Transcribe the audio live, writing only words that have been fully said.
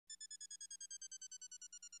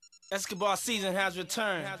OVO Season Has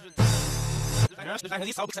Returned.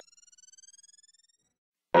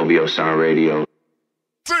 OVO Sound Radio.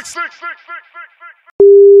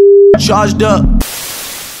 Charged up.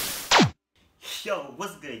 Yo,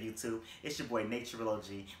 what's good, YouTube? It's your boy Nature OG.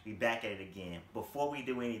 We back at it again. Before we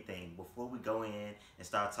do anything, before we go in and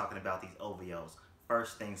start talking about these OVOs,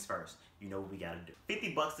 first things first, you know what we gotta do.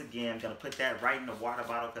 50 bucks again. I'm gonna put that right in the water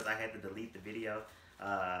bottle because I had to delete the video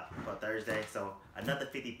for Thursday. So another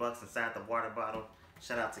 50 bucks inside the water bottle.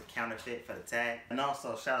 Shout out to Counterfeit for the tag. And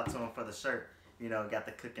also shout out to him for the shirt. You know, got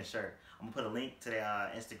the cooking shirt. I'm gonna put a link to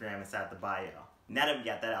their Instagram inside the bio. Now that we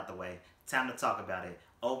got that out the way, time to talk about it.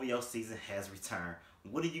 OVO season has returned.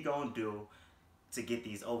 What are you gonna do to get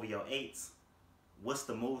these OVO 8s? What's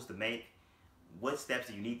the moves to make? What steps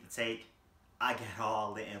do you need to take? I got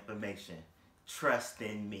all the information. Trust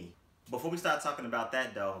in me. Before we start talking about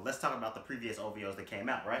that though, let's talk about the previous OVOs that came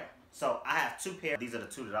out, right? So I have two pairs. These are the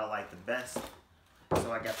two that I like the best.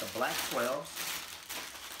 So I got the black 12s.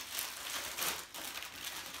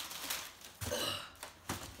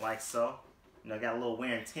 Like so. You know, got a little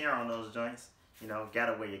wear and tear on those joints. You know,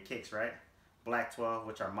 gotta wear your kicks, right? Black 12,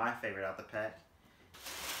 which are my favorite out the pack.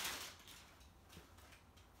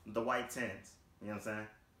 The white 10s, you know what I'm saying?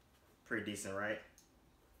 Pretty decent, right?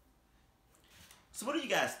 So what do you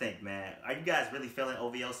guys think, man? Are you guys really feeling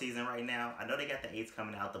OVO season right now? I know they got the 8s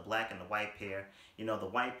coming out, the black and the white pair. You know, the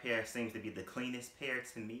white pair seems to be the cleanest pair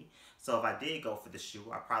to me. So if I did go for the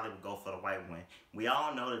shoe, I probably would go for the white one. We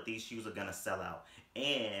all know that these shoes are gonna sell out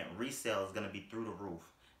and resale is gonna be through the roof.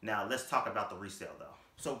 Now, let's talk about the resale, though.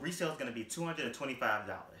 So, resale is going to be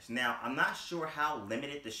 $225. Now, I'm not sure how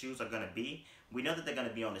limited the shoes are going to be. We know that they're going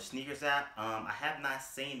to be on the sneakers app. I have not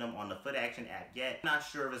seen them on the Foot Action app yet. I'm not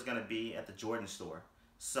sure if it's going to be at the Jordan store.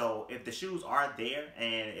 So, if the shoes are there,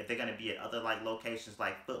 and if they're going to be at other like locations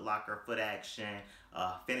like Foot Locker, Foot Action,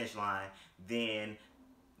 Finish Line, then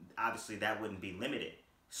obviously that wouldn't be limited.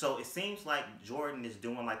 So, it seems like Jordan is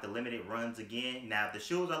doing like the limited runs again. Now, if the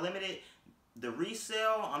shoes are limited, the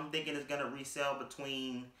resale, I'm thinking it's going to resell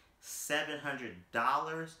between $700.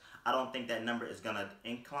 I don't think that number is going to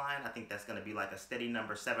incline. I think that's going to be like a steady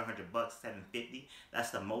number, $700, $750. That's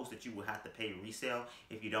the most that you will have to pay resale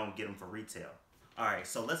if you don't get them for retail. All right,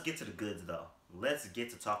 so let's get to the goods though. Let's get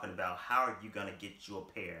to talking about how are you going to get you a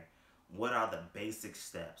pair. What are the basic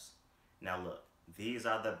steps? Now look, these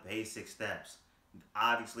are the basic steps.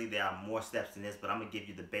 Obviously, there are more steps than this, but I'm going to give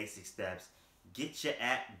you the basic steps. Get your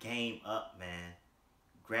app game up, man.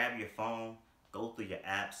 Grab your phone, go through your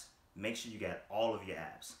apps. Make sure you got all of your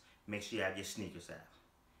apps. Make sure you have your sneakers app,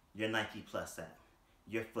 your Nike Plus app,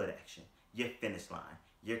 your Foot Action, your Finish Line,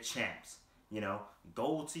 your Champs. You know,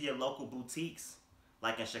 go to your local boutiques.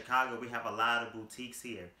 Like in Chicago, we have a lot of boutiques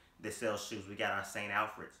here that sell shoes. We got our St.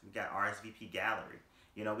 Alfred's. We got RSVP Gallery.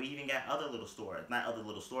 You know, we even got other little stores. Not other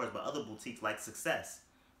little stores, but other boutiques like Success.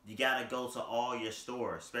 You gotta go to all your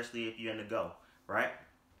stores, especially if you're in the go, right?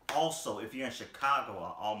 Also, if you're in Chicago,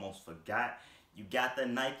 I almost forgot, you got the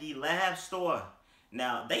Nike Lab store.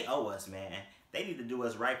 Now, they owe us, man. They need to do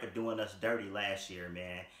us right for doing us dirty last year,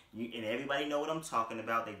 man. And everybody know what I'm talking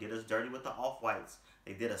about. They did us dirty with the Off-Whites.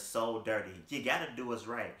 They did us so dirty. You gotta do us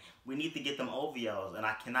right. We need to get them OVOs, and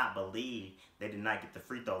I cannot believe they did not get the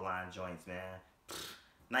free throw line joints, man.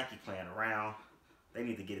 Nike playing around. They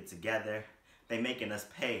need to get it together. They making us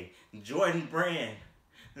pay. Jordan brand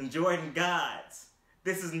and Jordan gods.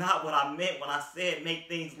 This is not what I meant when I said make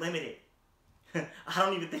things limited. I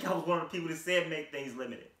don't even think I was one of the people that said make things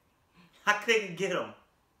limited. I couldn't get them.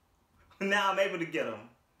 Now I'm able to get them.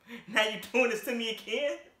 Now you're doing this to me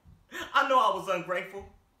again? I know I was ungrateful.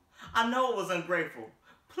 I know I was ungrateful.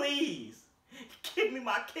 Please, give me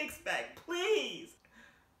my kicks back, please.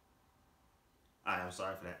 Alright, I'm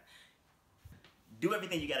sorry for that. Do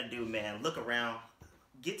everything you gotta do, man. Look around.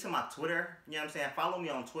 Get to my Twitter. You know what I'm saying? Follow me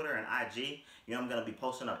on Twitter and IG. You know, I'm gonna be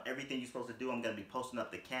posting up everything you're supposed to do. I'm gonna be posting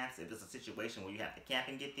up the camps. If there's a situation where you have to camp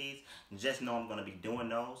and get these, just know I'm gonna be doing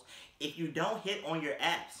those. If you don't hit on your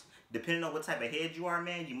apps, depending on what type of head you are,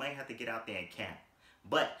 man, you might have to get out there and camp.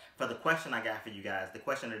 But for the question I got for you guys, the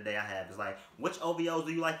question of the day I have is like, which OVOs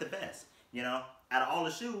do you like the best? You know, out of all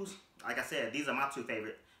the shoes, like I said, these are my two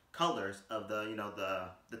favorite colors of the, you know,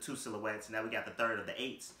 the two silhouettes. Now we got the third of the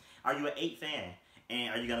 8s. Are you an 8 fan?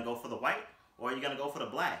 And are you gonna go for the white or are you gonna go for the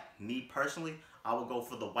black? Me personally, I would go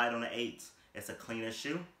for the white on the 8s. It's a cleaner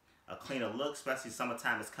shoe, a cleaner look, especially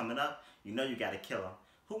summertime is coming up. You know you gotta kill them.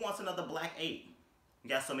 Who wants another black 8? You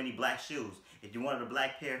got so many black shoes. If you wanted a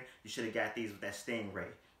black pair, you should have got these with that Stingray.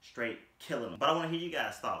 Straight killing them. But I wanna hear you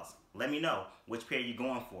guys' thoughts. Let me know which pair you're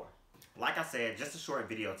going for. Like I said, just a short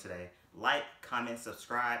video today. Like, comment,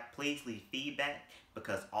 subscribe. Please leave feedback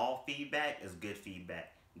because all feedback is good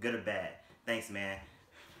feedback. Good or bad. Thanks, man.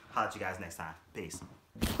 Holler at you guys next time. Peace.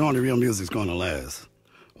 Only real music's gonna last.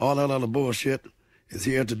 All that other bullshit is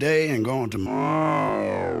here today and gone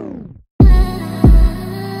tomorrow.